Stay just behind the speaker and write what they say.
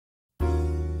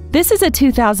This is a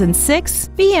 2006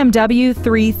 BMW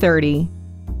 330.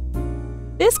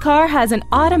 This car has an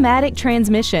automatic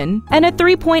transmission and a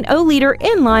 3.0-liter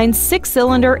inline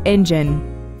six-cylinder engine.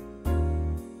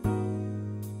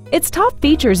 Its top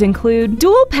features include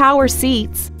dual power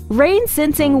seats,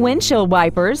 rain-sensing windshield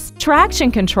wipers, traction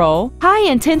control,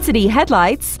 high-intensity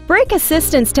headlights, brake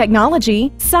assistance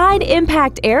technology, side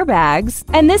impact airbags,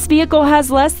 and this vehicle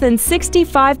has less than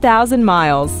 65,000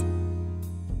 miles.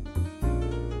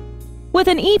 With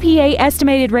an EPA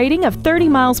estimated rating of 30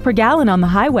 miles per gallon on the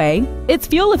highway, its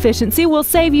fuel efficiency will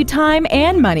save you time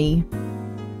and money.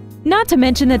 Not to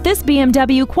mention that this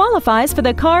BMW qualifies for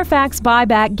the Carfax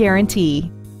buyback guarantee.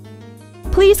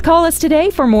 Please call us today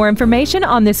for more information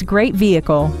on this great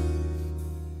vehicle.